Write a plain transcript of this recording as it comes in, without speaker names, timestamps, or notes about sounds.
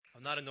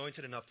I'm not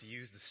anointed enough to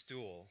use the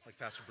stool like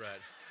Pastor Brett.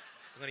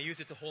 I'm going to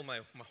use it to hold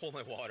my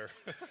water.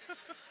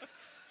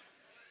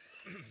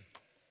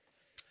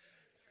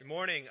 Good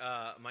morning.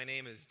 My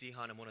name is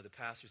Dehan. I'm one of the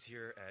pastors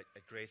here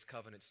at Grace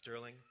Covenant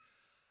Sterling.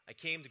 I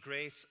came to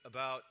Grace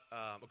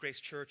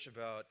Church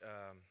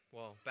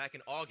back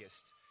in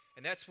August,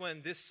 and that's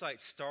when this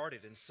site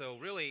started. And so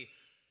really,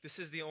 this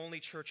is the only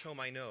church home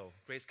I know,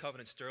 Grace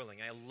Covenant Sterling.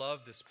 I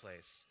love this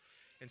place.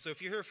 And so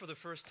if you're here for the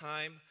first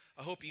time,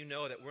 I hope you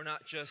know that we're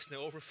not just an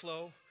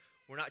overflow.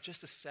 We're not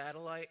just a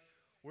satellite.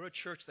 We're a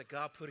church that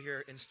God put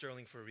here in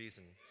Sterling for a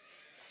reason.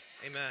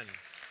 Amen.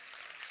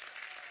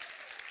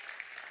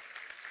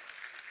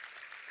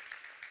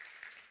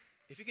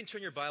 If you can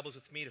turn your Bibles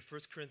with me to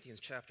 1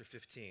 Corinthians chapter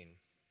 15.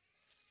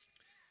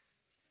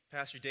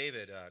 Pastor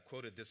David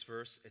quoted this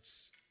verse.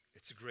 It's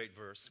a great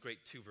verse,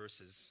 great two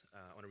verses.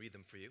 I want to read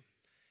them for you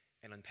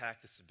and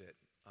unpack this a bit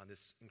on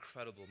this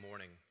incredible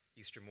morning,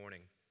 Easter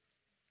morning.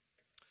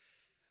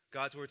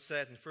 God's word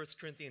says in 1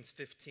 Corinthians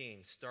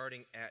 15,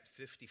 starting at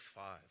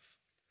 55,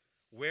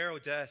 "Where, O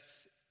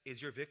death,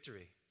 is your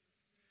victory?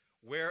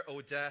 Where, O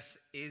death,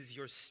 is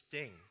your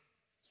sting?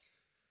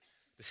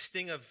 The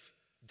sting of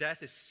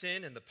death is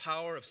sin, and the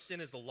power of sin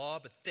is the law,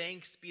 but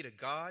thanks be to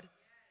God,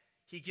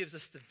 He gives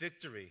us the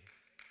victory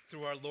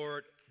through our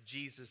Lord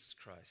Jesus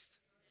Christ."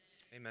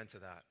 Amen to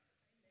that.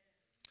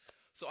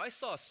 So I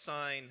saw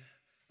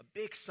a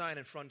big sign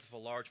in front of a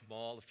large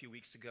mall a few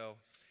weeks ago,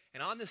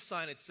 and on this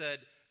sign it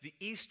said, "The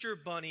Easter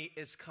Bunny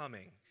is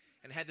coming,"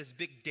 and it had this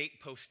big date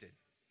posted.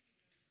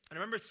 And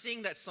I remember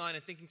seeing that sign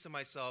and thinking to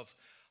myself,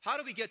 how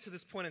do we get to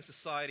this point in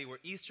society where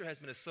Easter has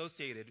been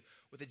associated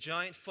with a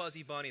giant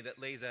fuzzy bunny that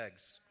lays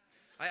eggs?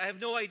 I have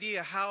no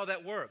idea how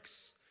that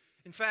works.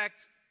 In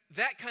fact,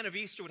 that kind of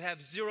Easter would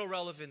have zero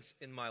relevance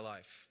in my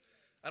life.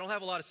 I don't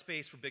have a lot of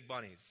space for big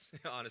bunnies,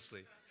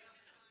 honestly.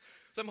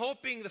 So I'm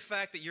hoping the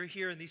fact that you're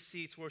here in these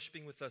seats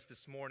worshiping with us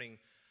this morning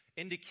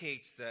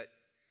indicates that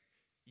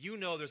you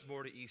know there's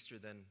more to Easter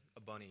than a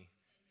bunny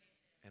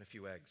and a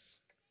few eggs.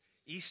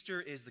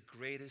 Easter is the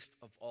greatest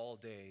of all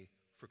day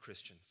for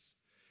Christians.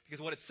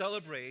 Because what it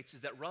celebrates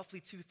is that roughly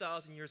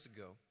 2,000 years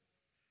ago,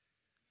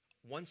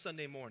 one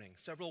Sunday morning,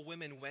 several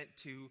women went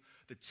to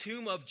the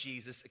tomb of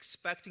Jesus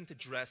expecting to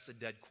dress a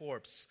dead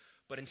corpse,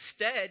 but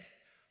instead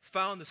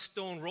found the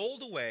stone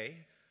rolled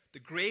away, the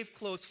grave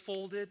clothes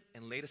folded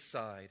and laid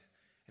aside,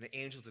 and an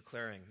angel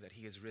declaring that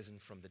he has risen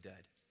from the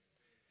dead.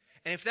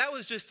 And if that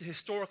was just a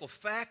historical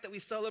fact that we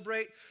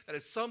celebrate, that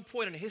at some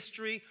point in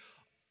history,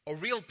 a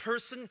real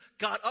person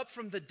got up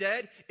from the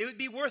dead, it would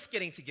be worth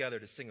getting together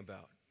to sing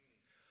about.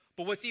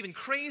 But what's even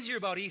crazier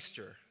about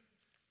Easter,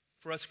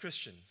 for us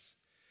Christians,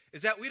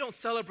 is that we don't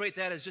celebrate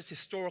that as just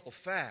historical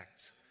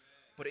fact,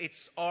 but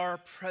it's our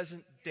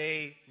present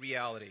day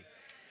reality.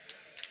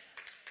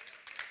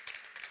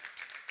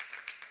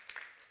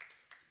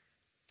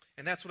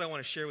 And that's what I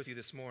want to share with you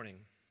this morning.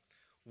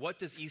 What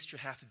does Easter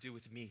have to do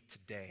with me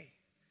today?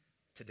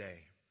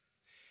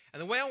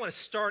 And the way I want to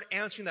start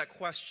answering that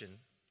question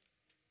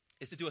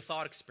is to do a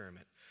thought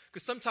experiment.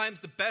 Because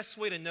sometimes the best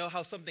way to know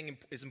how something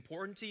is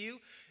important to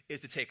you is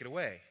to take it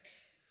away.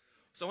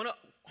 So I want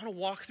to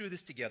walk through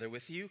this together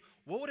with you.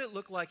 What would it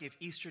look like if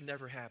Easter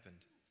never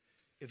happened?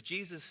 If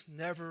Jesus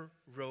never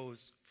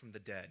rose from the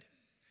dead?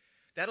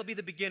 That'll be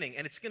the beginning,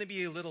 and it's going to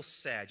be a little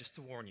sad, just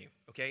to warn you,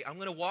 okay? I'm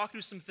going to walk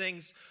through some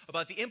things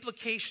about the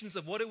implications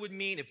of what it would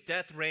mean if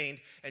death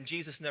reigned and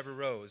Jesus never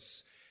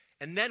rose.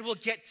 And then we'll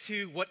get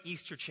to what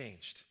Easter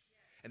changed.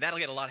 And that'll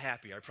get a lot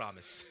happier, I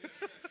promise.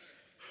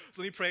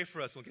 So let me pray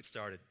for us and we'll get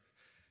started.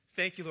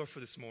 Thank you, Lord, for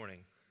this morning.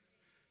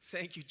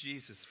 Thank you,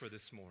 Jesus, for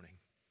this morning.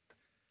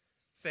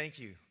 Thank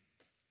you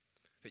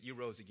that you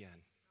rose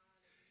again.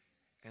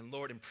 And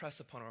Lord, impress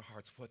upon our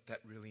hearts what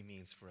that really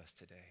means for us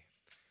today.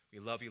 We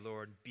love you,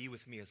 Lord. Be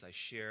with me as I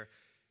share.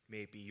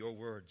 May it be your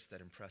words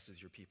that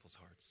impresses your people's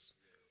hearts.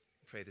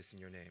 I pray this in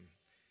your name.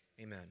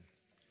 Amen.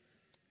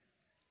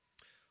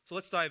 So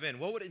let's dive in.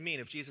 What would it mean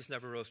if Jesus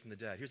never rose from the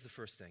dead? Here's the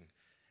first thing.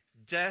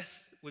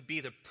 Death would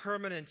be the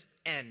permanent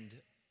end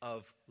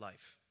of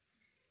life.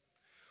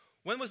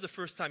 When was the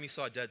first time you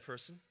saw a dead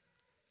person?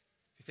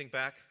 If you think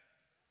back.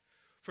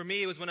 For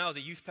me, it was when I was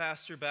a youth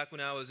pastor back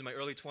when I was in my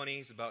early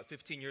 20s, about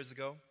 15 years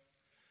ago.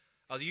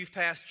 I was a youth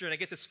pastor, and I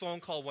get this phone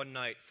call one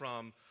night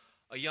from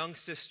a young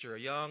sister, a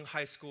young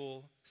high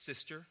school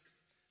sister,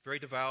 very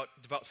devout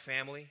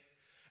family.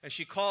 And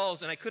she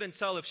calls, and I couldn't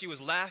tell if she was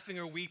laughing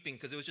or weeping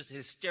because it was just a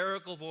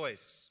hysterical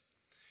voice.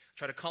 I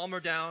tried to calm her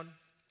down.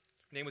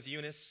 Her name was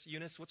Eunice.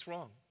 Eunice, what's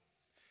wrong?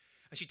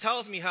 And she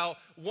tells me how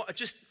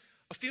just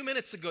a few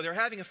minutes ago they were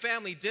having a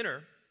family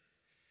dinner,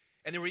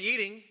 and they were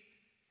eating,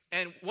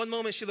 and one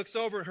moment she looks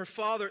over, and her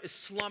father is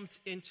slumped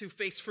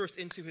face first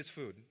into his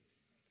food.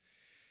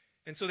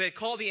 And so they had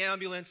called the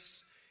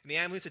ambulance, and the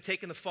ambulance had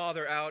taken the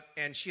father out,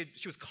 and she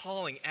was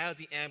calling as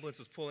the ambulance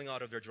was pulling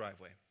out of their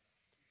driveway.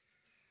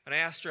 And I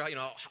asked her,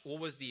 what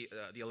was the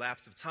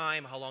elapse of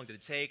time? How long did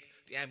it take?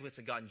 The ambulance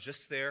had gotten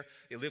just there.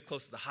 They lived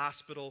close to the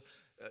hospital.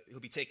 He'll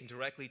be taken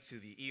directly to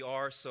the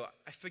ER. So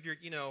I figured,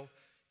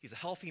 he's a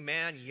healthy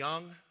man,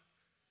 young.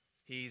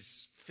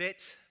 He's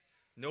fit.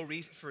 No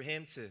reason for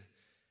him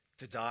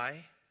to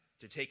die.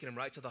 They're taking him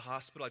right to the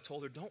hospital. I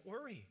told her, don't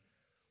worry.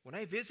 When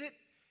I visit,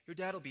 your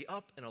dad will be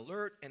up and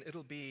alert, and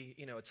it'll be,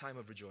 a time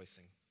of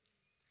rejoicing.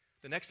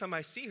 The next time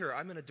I see her,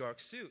 I'm in a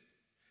dark suit.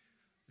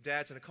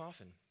 Dad's in a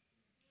coffin.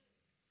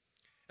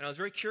 And I was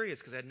very curious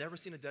because I had never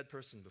seen a dead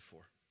person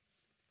before.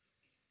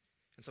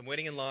 And so I'm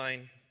waiting in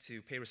line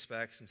to pay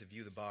respects and to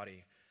view the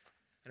body.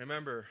 And I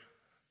remember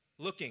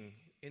looking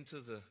into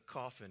the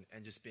coffin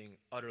and just being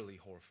utterly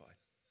horrified.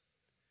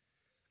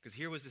 Because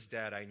here was this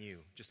dad I knew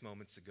just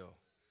moments ago.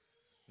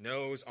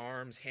 Nose,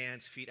 arms,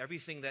 hands, feet,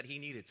 everything that he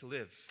needed to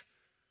live.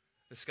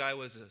 This guy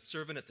was a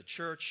servant at the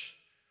church,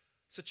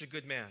 such a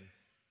good man.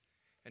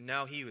 And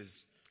now he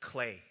was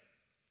clay,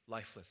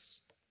 lifeless.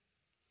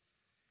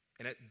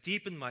 And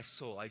deep in my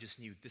soul, I just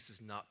knew this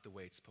is not the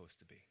way it's supposed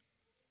to be.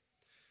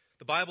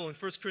 The Bible in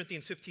 1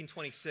 Corinthians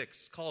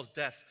 15:26 calls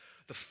death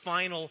the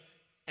final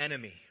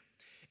enemy.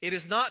 It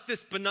is not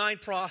this benign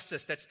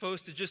process that's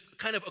supposed to just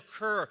kind of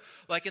occur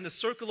like in the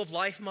circle of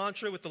life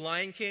mantra with the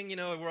Lion King.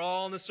 We're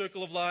all in the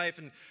circle of life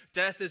and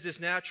death is this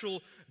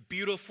natural,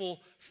 beautiful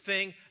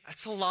thing.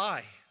 That's a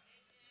lie.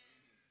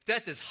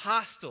 Death is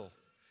hostile.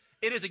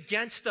 It is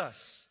against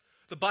us.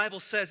 The Bible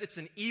says it's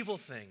an evil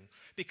thing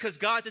because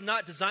God did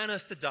not design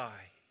us to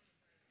die.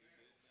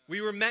 We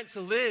were meant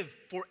to live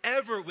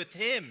forever with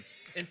Him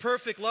in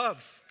perfect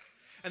love.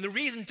 And the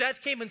reason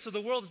death came into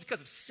the world is because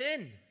of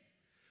sin.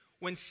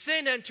 When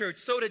sin entered,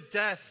 so did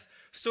death,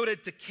 so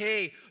did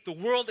decay. The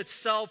world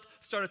itself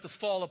started to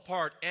fall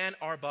apart, and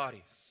our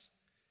bodies,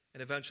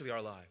 and eventually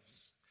our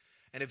lives.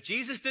 And if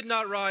Jesus did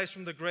not rise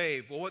from the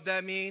grave, what would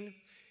that mean?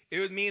 It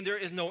would mean there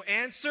is no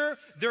answer,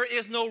 there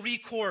is no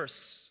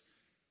recourse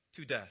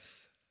to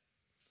death.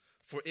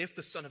 For if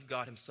the Son of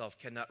God Himself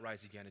cannot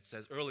rise again, it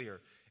says earlier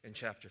in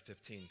chapter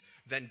 15,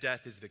 then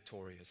death is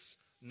victorious.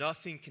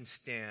 Nothing can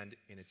stand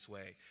in its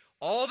way.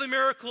 All the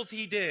miracles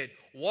He did,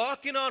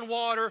 walking on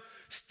water,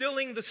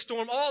 stilling the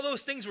storm, all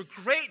those things were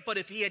great, but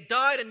if He had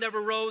died and never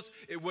rose,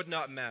 it would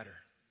not matter.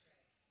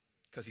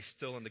 Because He's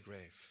still in the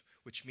grave,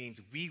 which means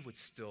we would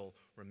still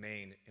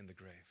remain in the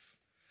grave.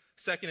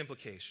 Second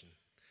implication,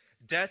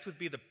 death would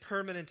be the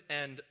permanent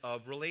end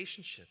of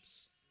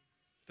relationships.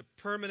 The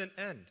permanent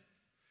end.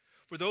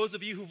 For those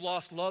of you who've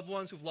lost loved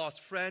ones, who've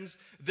lost friends,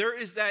 there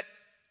is that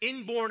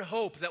inborn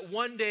hope that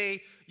one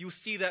day you'll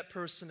see that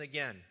person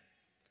again.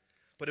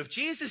 But if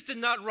Jesus did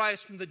not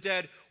rise from the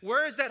dead,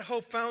 where is that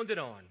hope founded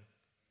on?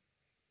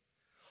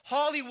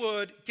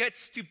 Hollywood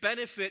gets to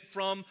benefit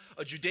from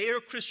a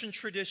Judeo-Christian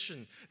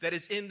tradition that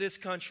is in this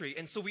country.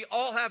 And so we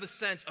all have a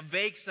sense, a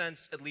vague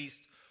sense at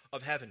least,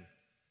 of heaven.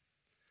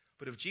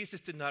 But if Jesus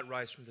did not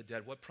rise from the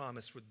dead, what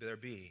promise would there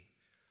be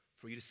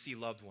for you to see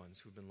loved ones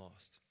who've been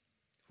lost,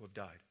 who have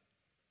died?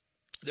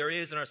 There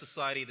is in our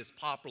society this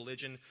pop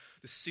religion,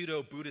 the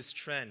pseudo-Buddhist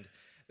trend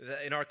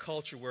in our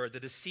culture where the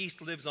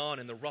deceased lives on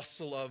in the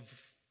rustle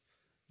of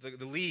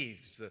the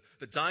leaves,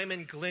 the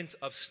diamond glint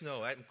of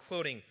snow. I'm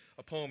quoting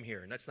a poem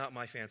here, and that's not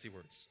my fancy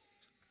words.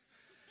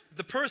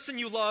 The person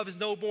you love is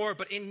no more,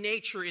 but in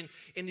nature, in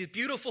the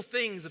beautiful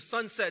things of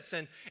sunsets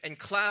and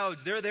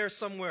clouds, they're there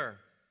somewhere.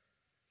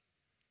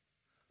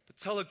 But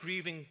tell a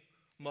grieving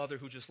mother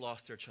who just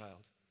lost their child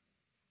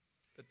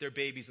that their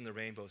baby's in the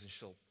rainbows, and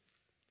she'll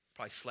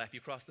probably slap you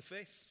across the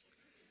face.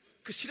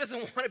 Because she doesn't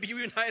want to be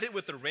reunited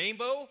with the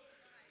rainbow.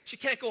 She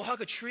can't go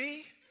hug a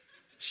tree.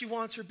 She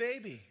wants her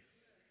baby.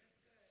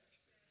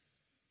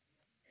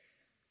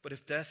 But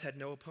if death had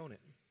no opponent,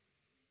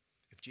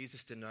 if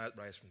Jesus did not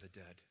rise from the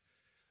dead,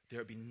 there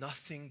would be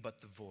nothing but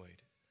the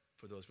void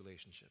for those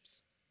relationships.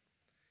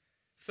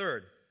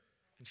 Third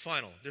and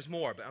final, there's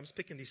more, but I'm just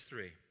picking these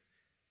three.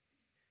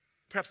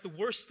 Perhaps the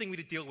worst thing we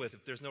to deal with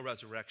if there's no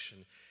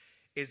resurrection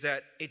is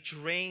that it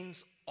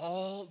drains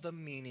all the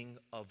meaning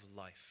of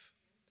life.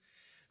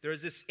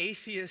 There's this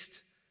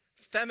atheist,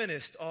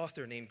 feminist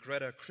author named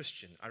Greta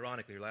Christian.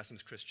 Ironically, her last name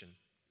is Christian.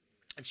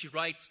 And she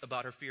writes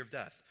about her fear of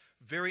death.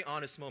 Very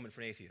honest moment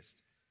for an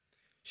atheist.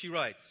 She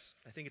writes,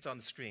 I think it's on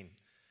the screen,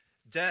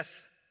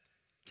 death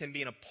can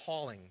be an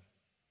appalling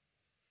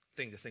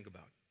thing to think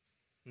about.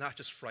 Not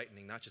just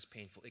frightening, not just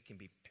painful, it can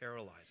be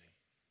paralyzing.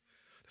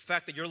 The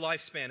fact that your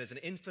lifespan is an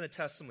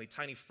infinitesimally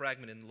tiny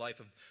fragment in the life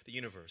of the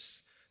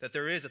universe, that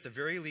there is at the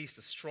very least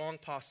a strong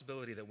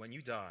possibility that when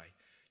you die,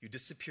 you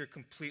disappear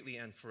completely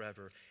and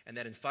forever, and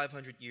that in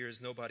 500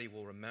 years nobody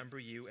will remember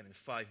you, and in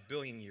 5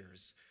 billion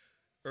years,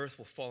 Earth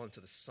will fall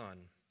into the sun.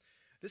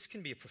 This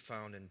can be a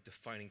profound and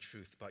defining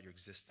truth about your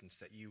existence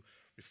that you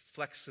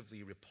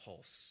reflexively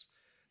repulse,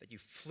 that you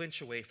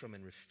flinch away from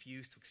and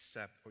refuse to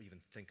accept or even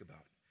think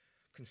about,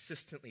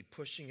 consistently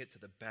pushing it to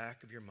the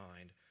back of your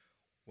mind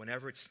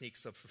whenever it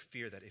sneaks up for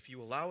fear that if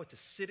you allow it to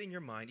sit in your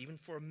mind even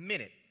for a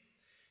minute,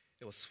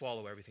 it will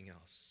swallow everything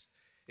else.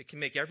 It can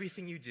make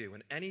everything you do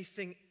and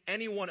anything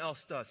anyone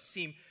else does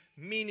seem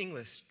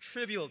meaningless,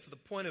 trivial to the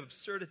point of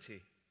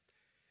absurdity.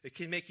 It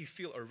can make you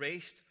feel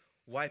erased,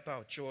 wipe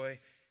out joy,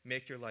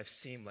 make your life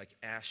seem like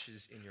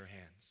ashes in your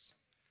hands.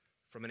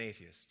 From an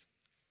atheist.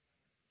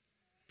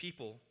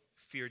 People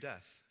fear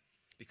death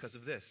because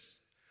of this.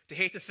 to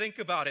hate to think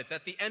about it,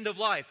 that the end of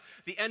life,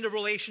 the end of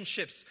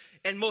relationships,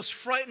 and most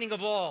frightening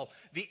of all,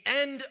 the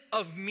end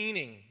of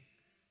meaning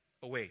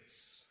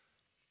awaits.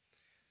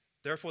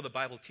 Therefore, the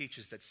Bible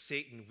teaches that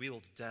Satan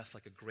wields death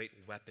like a great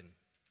weapon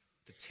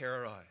to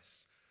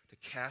terrorize, to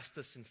cast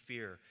us in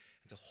fear,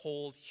 and to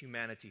hold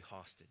humanity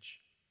hostage.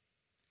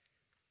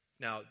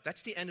 Now,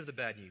 that's the end of the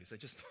bad news.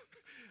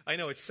 I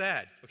know it's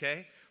sad,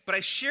 okay? But I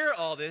share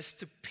all this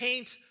to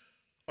paint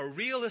a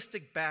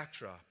realistic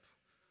backdrop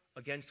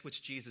against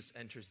which Jesus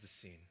enters the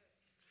scene.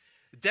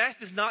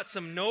 Death is not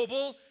some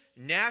noble,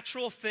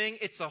 natural thing.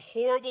 It's a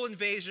horrible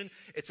invasion.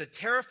 It's a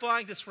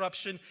terrifying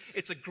disruption.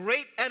 It's a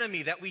great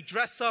enemy that we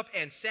dress up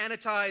and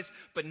sanitize,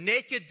 but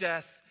naked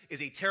death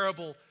is a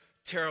terrible,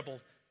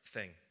 terrible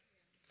thing.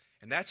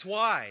 And that's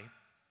why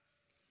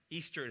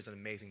Easter is an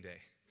amazing day.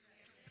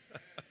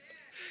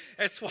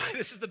 That's why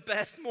this is the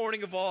best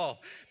morning of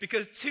all,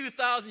 because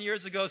 2,000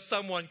 years ago,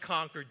 someone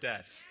conquered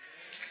death.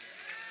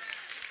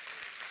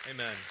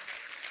 Amen.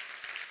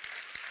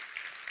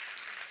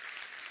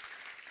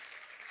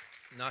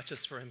 Not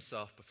just for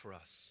himself, but for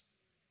us.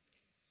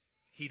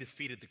 He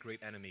defeated the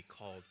great enemy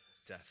called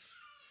death.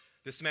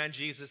 This man,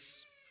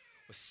 Jesus,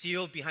 was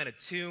sealed behind a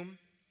tomb.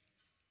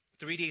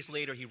 3 days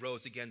later, he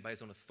rose again by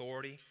his own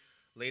authority,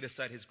 laid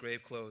aside his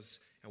grave clothes,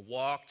 and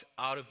walked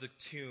out of the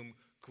tomb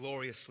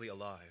gloriously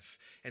alive.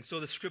 And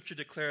so the scripture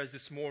declares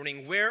this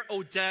morning, where,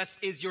 O death,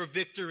 is your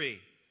victory?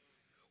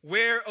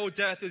 Where, O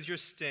death, is your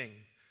sting?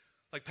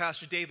 Like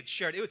Pastor David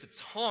shared, it was a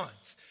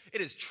taunt. It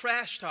is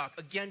trash talk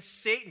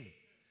against Satan,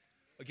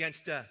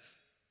 against death.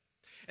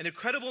 And the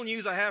incredible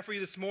news I have for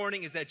you this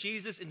morning is that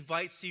Jesus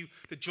invites you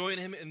to join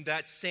him in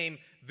that same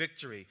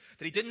victory.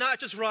 That he did not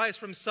just rise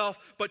for himself,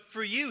 but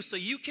for you, so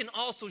you can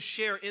also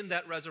share in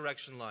that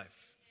resurrection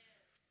life.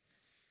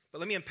 But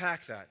let me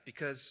unpack that,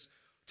 because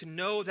to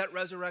know that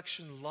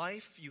resurrection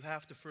life, you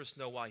have to first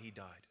know why he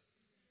died.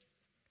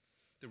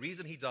 The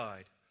reason he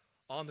died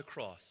on the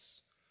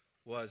cross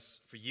was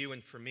for you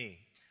and for me,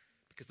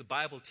 because the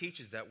Bible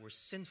teaches that we're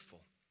sinful.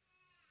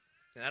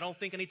 And I don't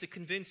think I need to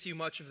convince you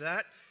much of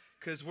that,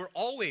 because we're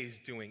always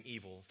doing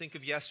evil. Think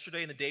of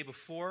yesterday and the day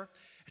before.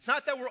 It's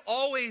not that we're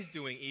always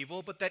doing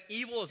evil, but that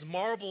evil is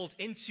marbled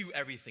into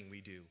everything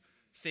we do.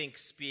 Think,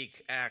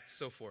 speak, act,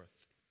 so forth.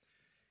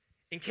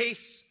 In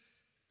case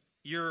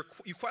you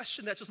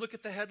question that, just look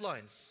at the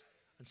headlines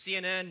on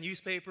CNN,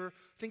 newspaper.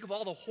 Think of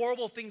all the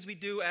horrible things we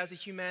do as a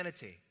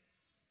humanity.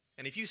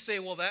 And if you say,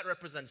 well, that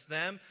represents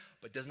them,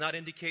 but does not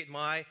indicate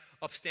my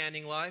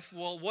upstanding life,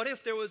 well, what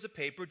if there was a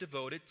paper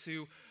devoted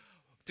to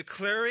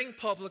declaring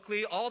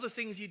publicly all the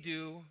things you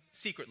do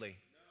secretly,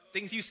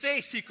 things you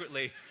say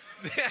secretly?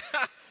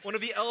 One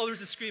of the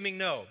elders is screaming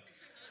no.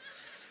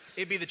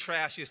 It'd be the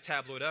trashiest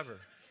tabloid ever,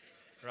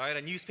 right?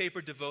 A newspaper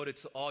devoted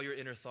to all your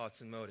inner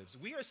thoughts and motives.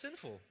 We are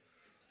sinful.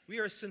 We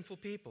are sinful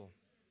people.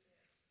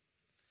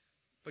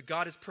 But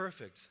God is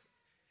perfect,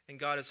 and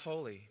God is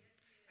holy,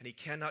 and he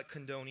cannot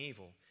condone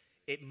evil.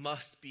 It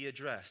must be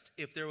addressed.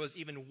 If there was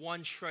even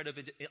one shred of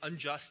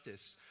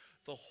injustice,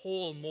 the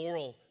whole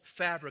moral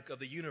fabric of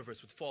the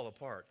universe would fall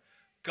apart.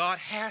 God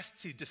has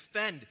to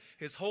defend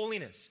his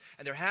holiness,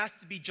 and there has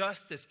to be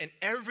justice, and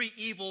every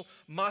evil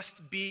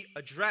must be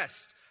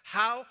addressed.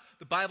 How?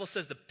 The Bible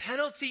says the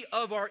penalty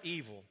of our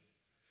evil,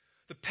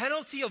 the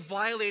penalty of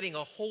violating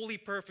a holy,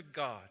 perfect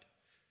God,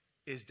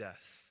 is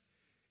death.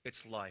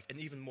 It's life, and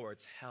even more,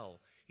 it's hell,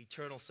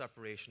 eternal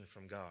separation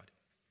from God.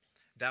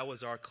 That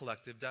was our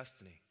collective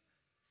destiny.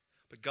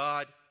 But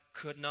God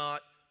could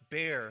not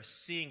bear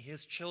seeing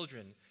his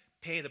children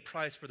pay the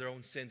price for their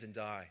own sins and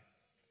die.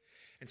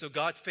 And so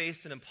God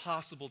faced an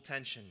impossible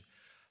tension.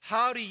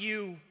 How do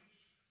you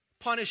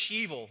punish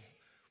evil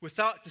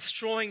without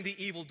destroying the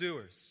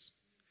evildoers?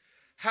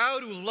 How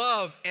do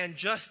love and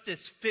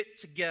justice fit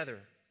together?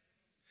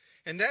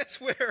 And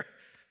that's where,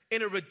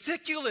 in a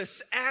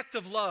ridiculous act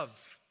of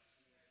love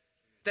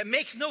that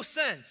makes no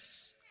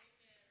sense,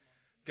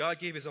 God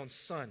gave his own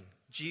son,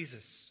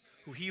 Jesus,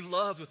 who he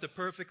loved with a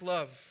perfect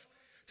love,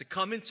 to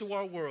come into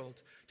our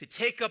world, to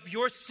take up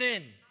your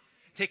sin,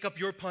 take up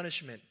your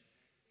punishment,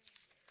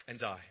 and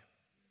die.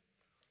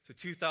 So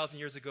 2,000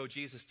 years ago,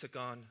 Jesus took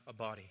on a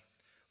body,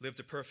 lived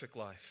a perfect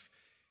life,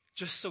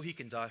 just so he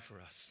can die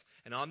for us.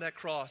 And on that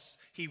cross,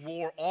 he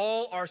wore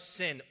all our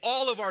sin,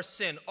 all of our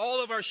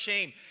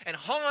shame, and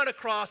hung on a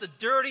cross, the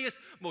dirtiest,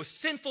 most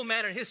sinful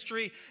man in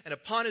history, and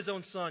upon his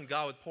own son,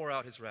 God would pour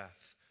out his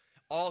wrath,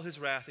 all his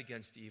wrath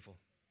against evil.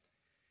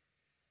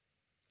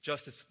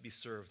 Justice would be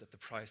served at the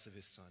price of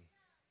his son.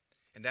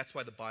 And that's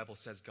why the Bible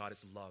says God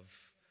is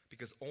love,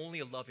 because only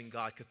a loving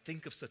God could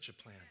think of such a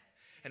plan.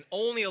 And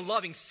only a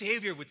loving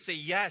Savior would say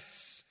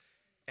yes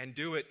and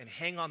do it and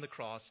hang on the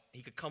cross.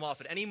 He could come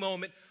off at any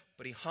moment,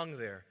 but he hung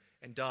there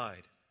and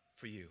died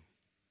for you.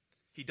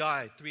 He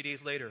died 3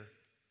 days later.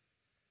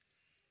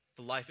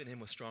 The life in him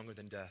was stronger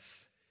than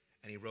death,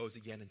 and he rose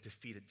again and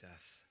defeated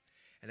death.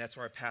 And that's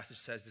why our passage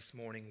says this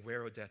morning,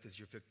 where, O death, is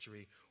your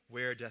victory?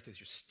 Where, death, is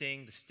your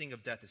sting? The sting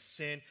of death is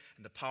sin,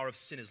 and the power of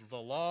sin is the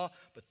law.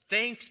 But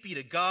thanks be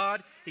to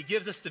God, he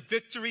gives us the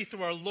victory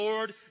through our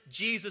Lord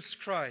Jesus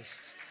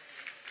Christ.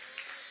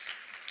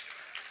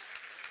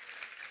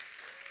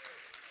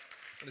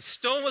 When the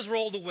stone was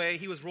rolled away,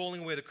 he was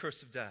rolling away the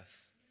curse of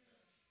death.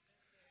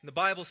 And the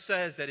Bible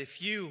says that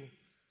if you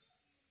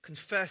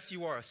confess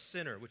you are a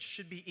sinner, which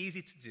should be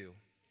easy to do,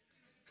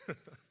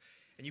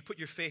 and you put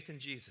your faith in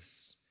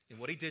Jesus, in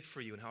what he did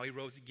for you and how he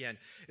rose again,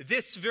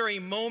 this very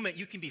moment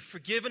you can be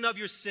forgiven of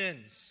your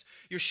sins.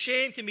 Your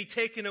shame can be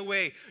taken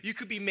away. You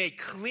could be made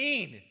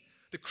clean.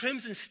 The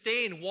crimson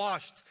stain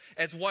washed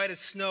as white as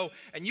snow.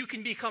 And you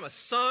can become a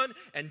son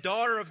and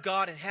daughter of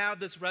God and have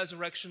this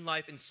resurrection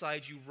life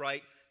inside you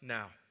right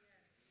now.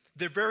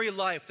 The very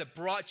life that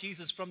brought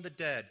Jesus from the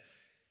dead,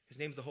 his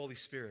name's the Holy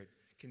Spirit,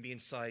 can be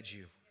inside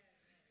you.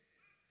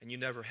 And you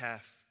never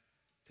have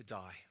to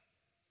die.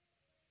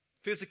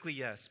 Physically,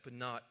 yes, but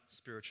not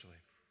spiritually.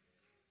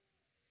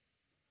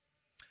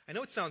 I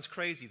know it sounds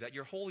crazy that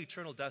your whole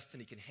eternal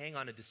destiny can hang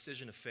on a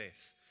decision of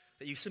faith,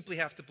 that you simply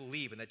have to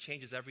believe and that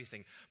changes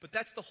everything. But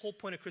that's the whole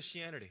point of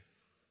Christianity.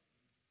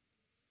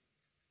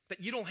 That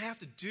you don't have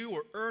to do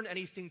or earn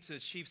anything to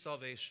achieve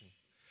salvation.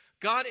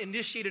 God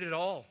initiated it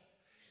all.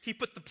 He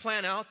put the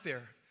plan out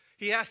there.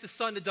 He asked his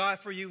son to die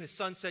for you. His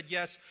son said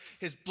yes.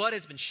 His blood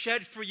has been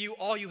shed for you.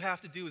 All you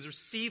have to do is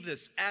receive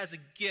this as a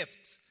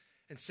gift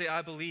and say,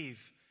 I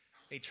believe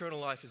eternal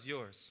life is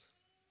yours.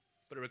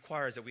 But it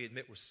requires that we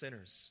admit we're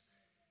sinners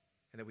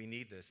and that we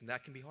need this, and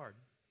that can be hard.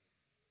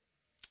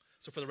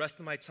 So for the rest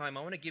of my time,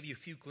 I want to give you a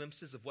few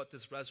glimpses of what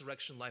this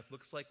resurrection life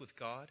looks like with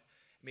God.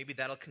 Maybe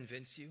that'll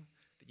convince you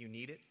that you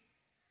need it.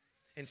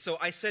 And so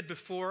I said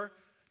before,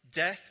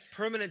 death,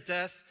 permanent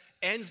death,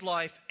 ends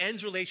life,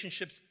 ends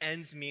relationships,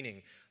 ends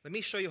meaning. Let me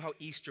show you how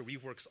Easter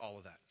reworks all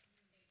of that.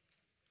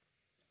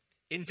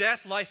 In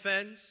death, life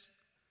ends,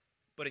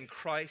 but in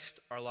Christ,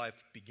 our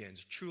life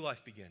begins. True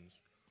life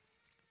begins.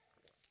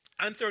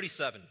 I'm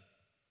 37.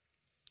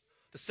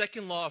 The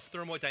second law of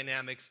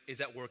thermodynamics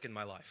is at work in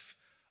my life.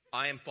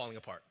 I am falling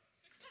apart.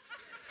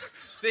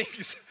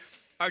 Things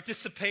are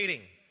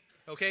dissipating,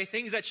 okay?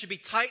 Things that should be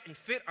tight and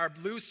fit are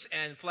loose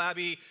and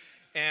flabby,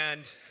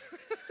 and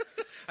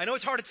I know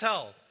it's hard to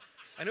tell.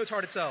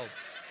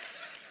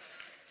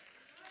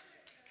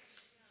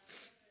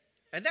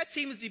 And that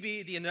seems to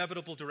be the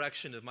inevitable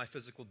direction of my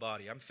physical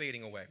body. I'm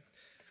fading away.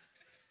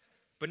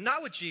 But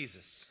not with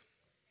Jesus.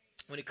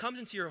 When it comes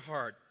into your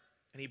heart,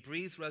 and he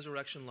breathes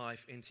resurrection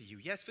life into you.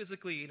 Yes,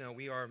 physically,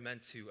 we are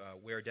meant to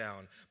wear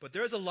down. But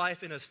there is a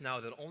life in us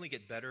now that will only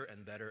get better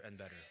and better and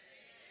better.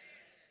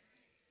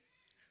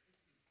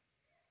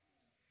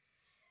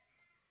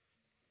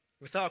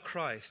 Without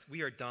Christ,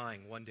 we are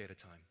dying one day at a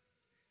time.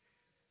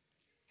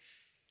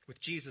 With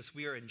Jesus,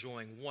 we are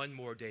enjoying one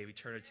more day of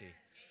eternity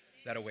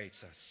that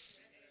awaits us.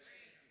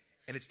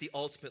 And it's the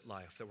ultimate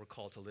life that we're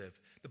called to live.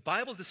 The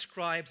Bible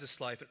describes this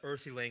life in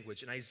earthly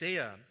language. In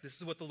Isaiah, this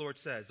is what the Lord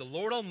says. The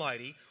Lord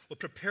Almighty will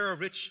prepare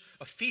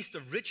a feast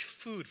of rich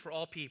food for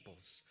all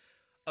peoples.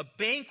 A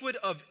banquet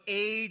of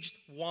aged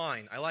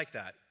wine. I like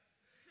that.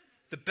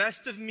 The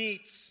best of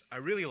meats. I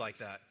really like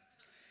that.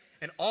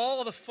 And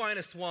all the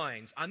finest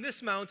wines. On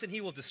this mountain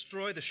he will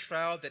destroy the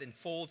shroud that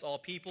enfolds all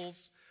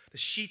peoples, the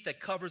sheet that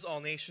covers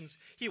all nations.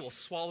 He will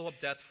swallow up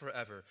death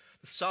forever.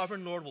 The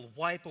sovereign Lord will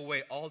wipe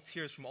away all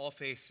tears from all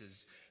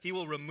faces. He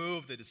will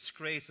remove the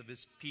disgrace of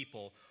his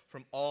people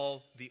from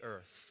all the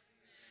earth.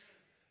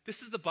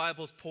 This is the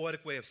Bible's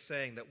poetic way of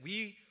saying that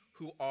we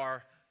who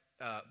are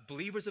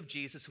believers of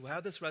Jesus, who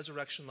have this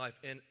resurrection life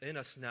in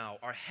us now,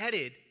 are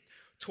headed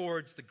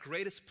towards the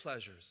greatest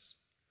pleasures,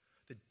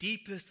 the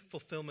deepest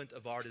fulfillment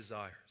of our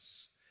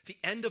desires, the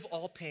end of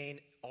all pain,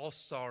 all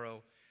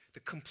sorrow, the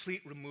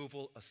complete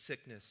removal of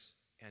sickness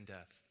and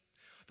death.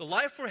 The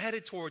life we're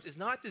headed towards is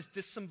not this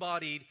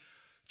disembodied,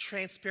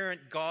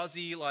 transparent,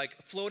 gauzy, like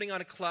floating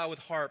on a cloud with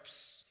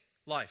harps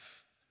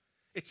life.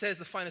 It says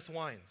the finest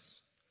wines,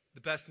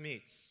 the best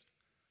meats.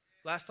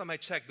 Last time I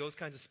checked, those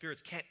kinds of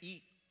spirits can't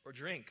eat or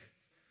drink,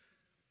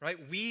 right?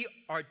 We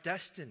are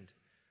destined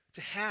to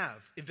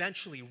have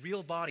eventually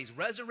real bodies,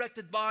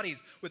 resurrected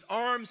bodies with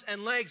arms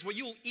and legs where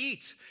you'll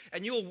eat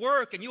and you'll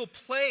work and you'll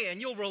play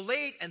and you'll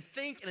relate and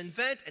think and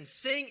invent and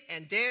sing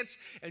and dance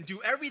and do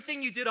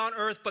everything you did on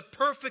earth, but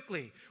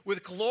perfectly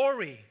with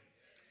glory.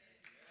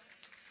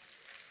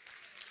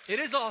 It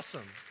is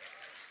awesome.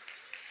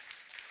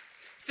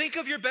 Think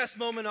of your best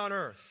moment on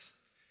earth.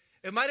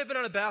 It might have been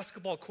on a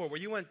basketball court where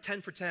you went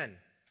 10 for 10.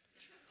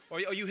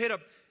 Or you hit a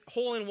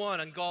hole-in-one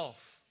on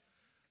golf.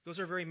 Those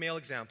are very male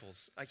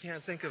examples. I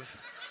can't think of...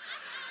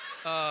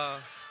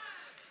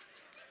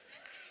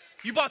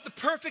 you bought the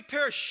perfect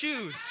pair of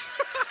shoes.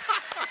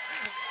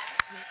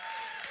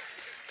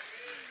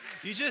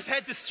 You just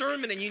had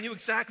discernment and you knew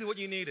exactly what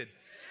you needed.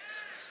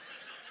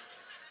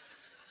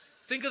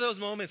 Think of those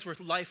moments where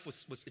life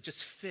was it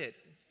just fit.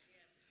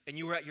 And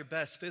you were at your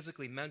best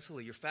physically,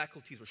 mentally. Your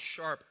faculties were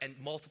sharp, and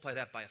multiply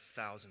that by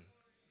 1,000.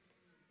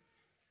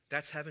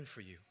 That's heaven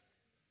for you.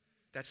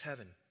 That's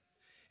heaven.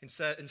 In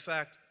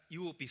fact,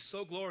 you will be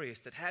so glorious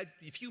that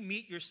if you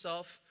meet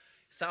yourself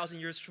 1,000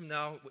 years from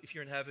now, if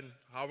you're in heaven,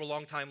 however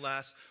long time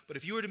lasts, but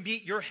if you were to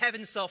meet your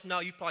heaven self now,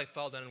 you'd probably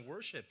fall down and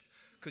worship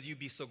because you'd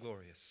be so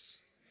glorious.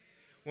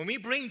 When we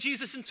bring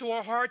Jesus into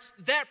our hearts,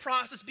 that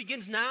process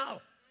begins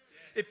now.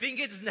 It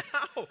begins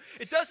now.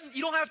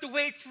 You don't have to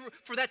wait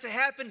for that to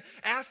happen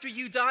after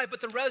you die,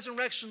 but the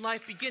resurrection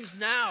life begins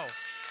now.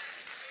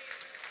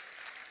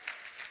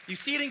 You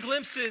see it in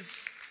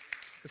glimpses,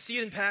 you see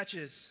it in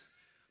patches,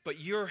 but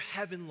your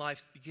heaven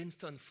life begins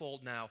to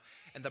unfold now.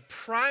 And the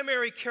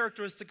primary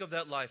characteristic of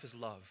that life is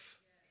love.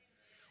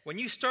 When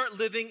you start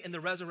living in the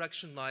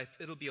resurrection life,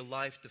 it'll be a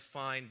life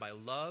defined by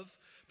love,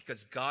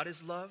 because God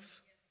is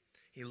love.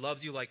 He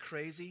loves you like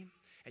crazy,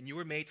 and you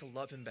were made to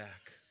love him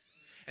back.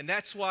 And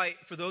that's why,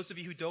 for those of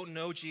you who don't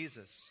know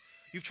Jesus,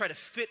 you've tried to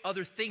fit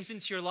other things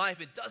into your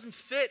life. It doesn't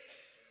fit.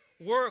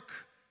 Work,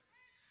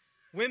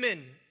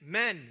 women,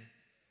 men,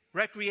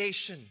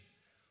 recreation,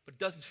 but it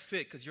doesn't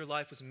fit because your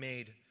life was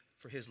made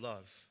for his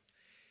love.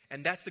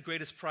 And that's the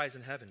greatest prize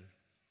in heaven.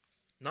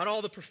 Not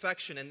all the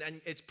perfection,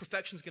 and its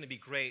perfection is going to be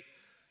great.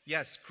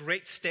 Yes,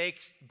 great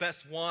steaks,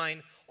 best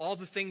wine, all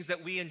the things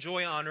that we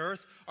enjoy on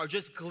earth are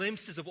just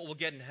glimpses of what we'll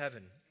get in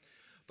heaven.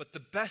 But the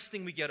best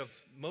thing we get of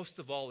most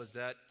of all is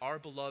that our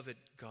beloved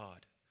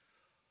God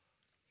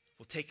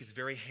will take his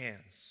very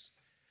hands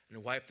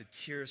and wipe the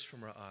tears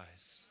from our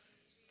eyes.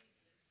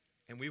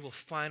 And we will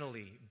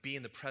finally be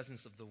in the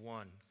presence of the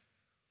one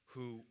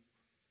who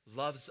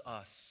loves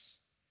us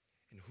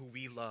and who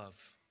we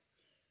love.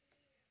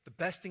 The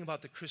best thing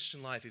about the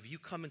Christian life, if you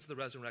come into the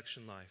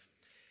resurrection life,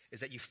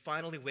 is that you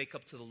finally wake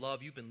up to the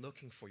love you've been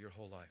looking for your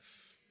whole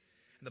life.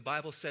 And the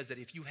Bible says that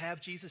if you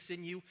have Jesus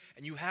in you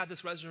and you have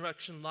this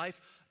resurrection life,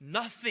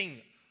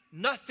 nothing,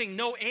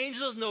 no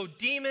angels, no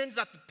demons,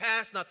 not the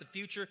past, not the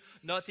future,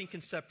 nothing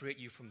can separate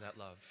you from that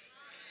love.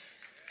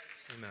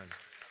 Amen.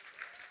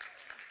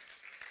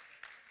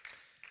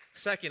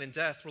 Second, in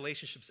death,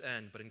 relationships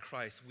end, but in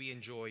Christ, we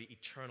enjoy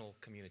eternal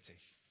community.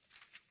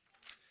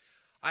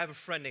 I have a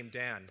friend named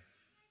Dan,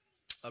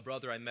 a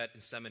brother I met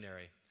in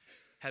seminary,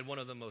 had one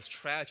of the most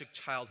tragic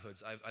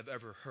childhoods I've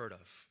ever heard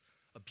of.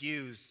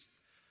 Abused,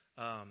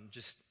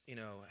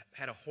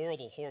 had a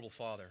horrible, horrible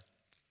father.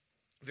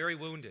 Very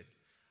wounded.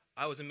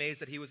 I was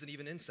amazed that he wasn't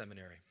even in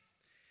seminary.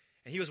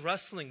 And he was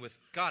wrestling with,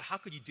 God, how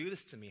could you do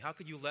this to me? How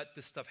could you let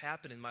this stuff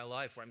happen in my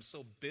life where I'm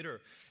so bitter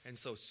and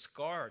so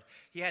scarred?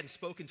 He hadn't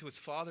spoken to his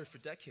father for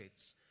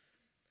decades.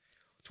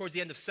 Towards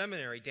the end of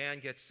seminary, Dan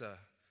gets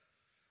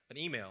an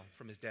email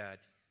from his dad.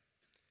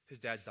 His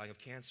dad's dying of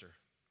cancer.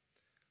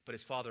 But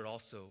his father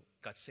also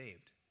got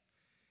saved.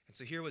 And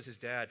so here was his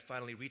dad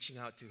finally reaching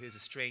out to his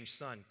estranged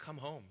son. Come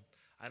home.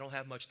 I don't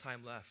have much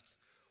time left.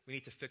 We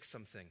need to fix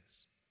some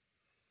things.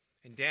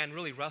 And Dan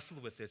really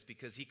wrestled with this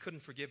because he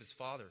couldn't forgive his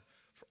father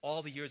for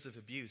all the years of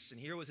abuse. And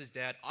here was his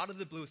dad out of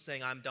the blue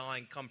saying, I'm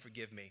dying, come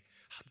forgive me.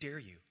 How dare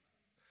you?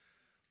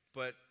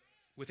 But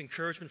with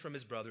encouragement from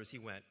his brothers, he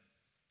went.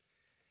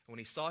 And when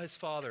he saw his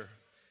father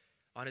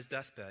on his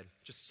deathbed,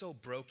 just so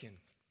broken,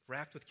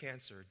 racked with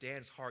cancer,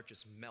 Dan's heart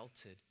just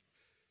melted.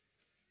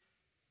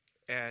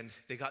 And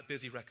they got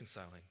busy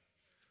reconciling.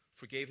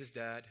 Forgave his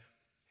dad.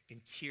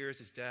 In tears,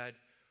 his dad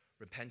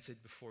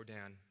repented before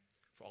Dan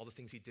for all the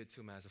things he did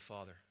to him as a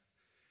father.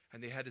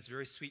 And they had this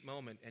very sweet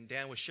moment. And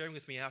Dan was sharing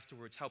with me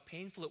afterwards how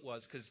painful it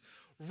was because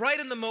right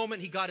in the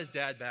moment he got his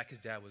dad back, his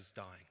dad was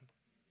dying.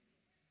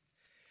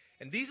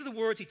 And these are the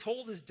words he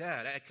told his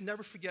dad. I can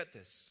never forget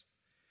this.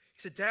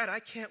 He said, Dad, I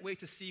can't wait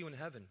to see you in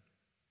heaven,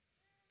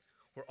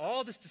 where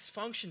all this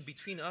dysfunction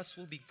between us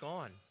will be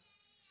gone.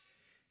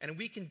 And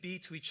we can be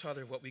to each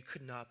other what we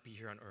could not be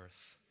here on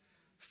earth,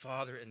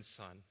 father and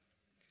son.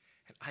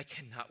 And I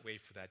cannot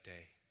wait for that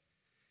day.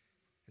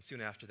 And soon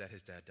after that,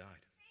 his dad died.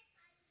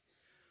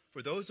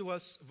 For those of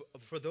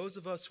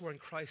us who are in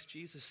Christ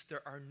Jesus,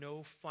 there are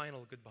no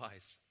final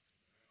goodbyes.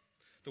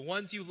 The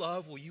ones you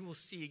love, you will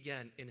see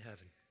again in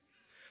heaven.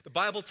 The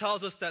Bible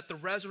tells us that the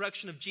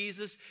resurrection of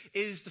Jesus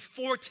is the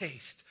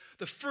foretaste,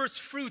 the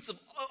first fruits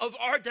of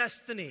our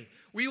destiny.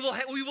 We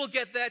will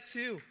get that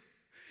too.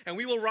 And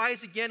we will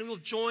rise again. We will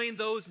join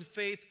those in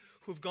faith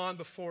who have gone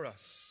before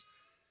us.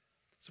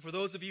 So for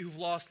those of you who've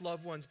lost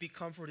loved ones, be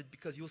comforted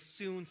because you'll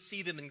soon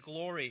see them in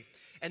glory.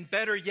 And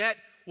better yet,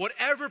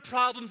 whatever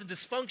problems and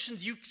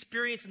dysfunctions you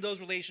experience in those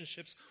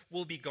relationships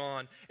will be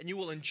gone. And you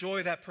will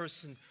enjoy that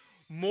person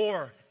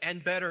more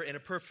and better in a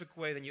perfect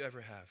way than you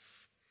ever have.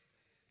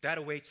 That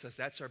awaits us.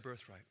 That's our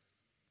birthright.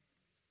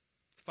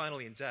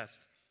 Finally, in death,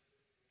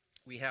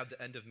 we have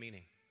the end of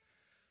meaning.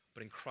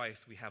 But in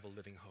Christ, we have a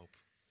living hope.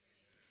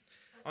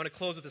 I want to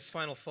close with this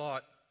final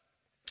thought.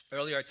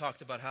 Earlier, I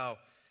talked about how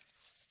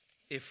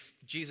if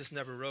Jesus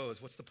never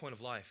rose, what's the point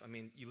of life? I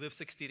mean, you live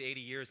 60 to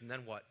 80 years, and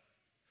then what?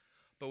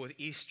 But with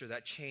Easter,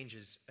 that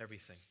changes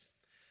everything.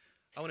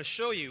 I want to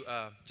show you,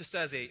 just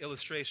as an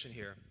illustration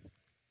here,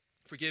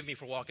 forgive me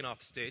for walking off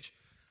the stage,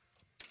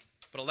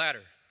 but a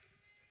ladder.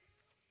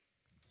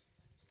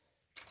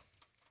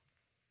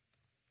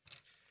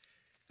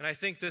 And I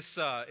think this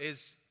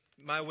is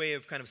my way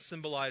of kind of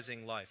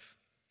symbolizing life.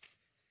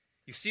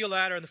 You see a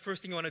ladder, and the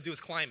first thing you want to do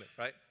is climb it,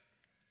 right?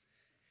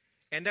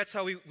 And that's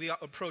how we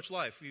approach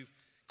life. We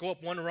go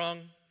up one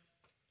rung,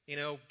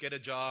 get a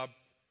job,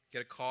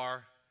 get a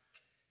car,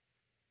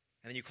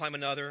 and then you climb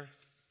another,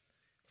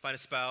 find a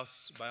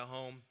spouse, buy a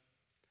home,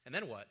 and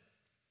then what?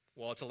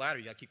 Well, it's a ladder.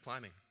 You got to keep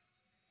climbing.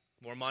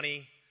 more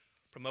money,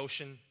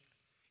 promotion.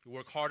 You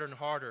work harder and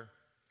harder.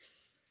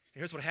 And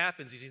here's what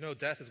happens is,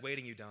 death is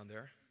waiting you down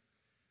there.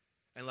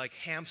 And like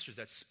hamsters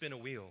that spin a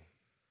wheel,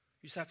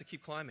 you just have to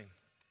keep climbing.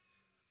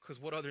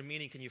 Because what other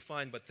meaning can you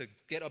find but to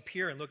get up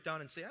here and look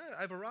down and say,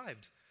 I've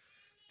arrived.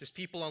 There's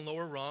people on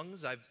lower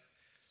rungs. I've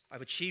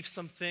achieved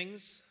some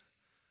things.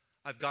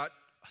 I've got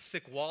a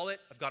thick wallet.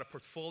 I've got a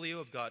portfolio.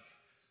 I've got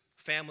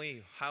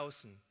family,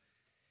 house. And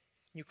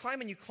you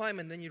climb,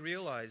 and then you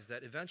realize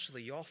that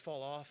eventually you all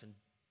fall off and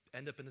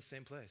end up in the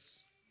same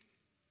place.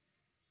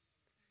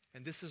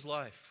 And this is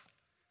life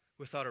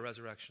without a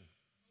resurrection.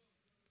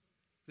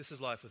 This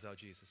is life without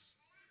Jesus.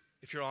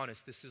 If you're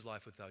honest, this is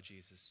life without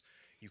Jesus.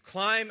 You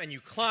climb and you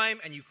climb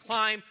and you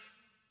climb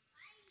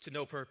to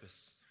no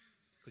purpose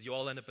because you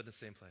all end up in the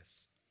same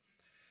place.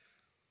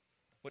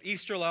 What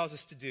Easter allows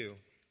us to do,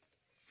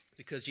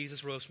 because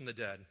Jesus rose from the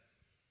dead,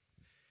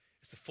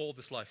 is to fold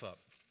this life up.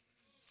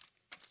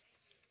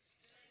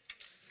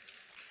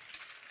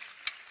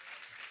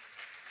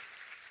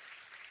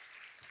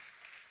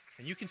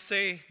 And you can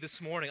say this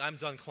morning, I'm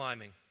done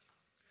climbing.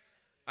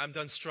 I'm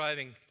done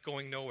striving,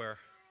 going nowhere.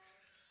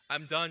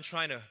 I'm done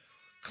trying to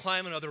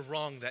climb another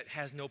rung that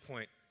has no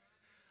point.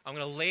 I'm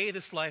going to lay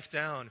this life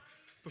down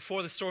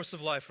before the source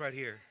of life right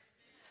here.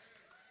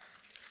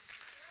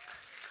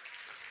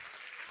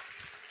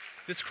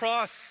 This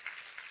cross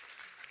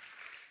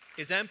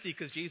is empty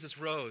because Jesus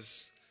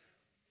rose,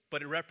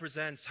 but it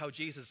represents how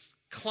Jesus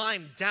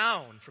climbed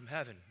down from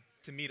heaven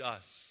to meet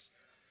us.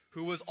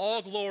 Who was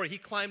all glory, he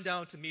climbed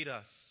down to meet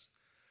us,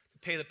 to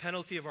pay the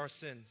penalty of our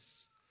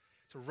sins,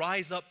 to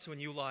rise up to a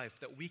new life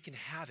that we can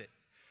have it.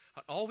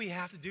 All we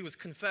have to do is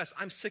confess,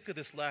 I'm sick of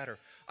this ladder.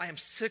 I am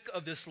sick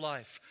of this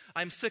life.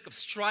 I'm sick of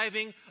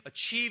striving,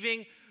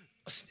 achieving,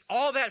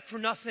 all that for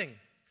nothing.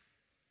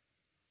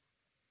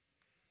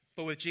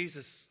 But with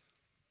Jesus,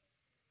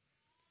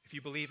 if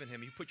you believe in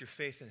him, you put your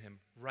faith in him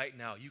right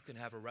now, you can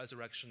have a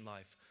resurrection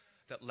life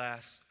that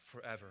lasts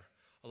forever.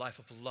 A life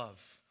of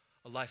love,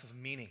 a life of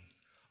meaning,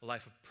 a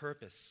life of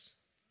purpose.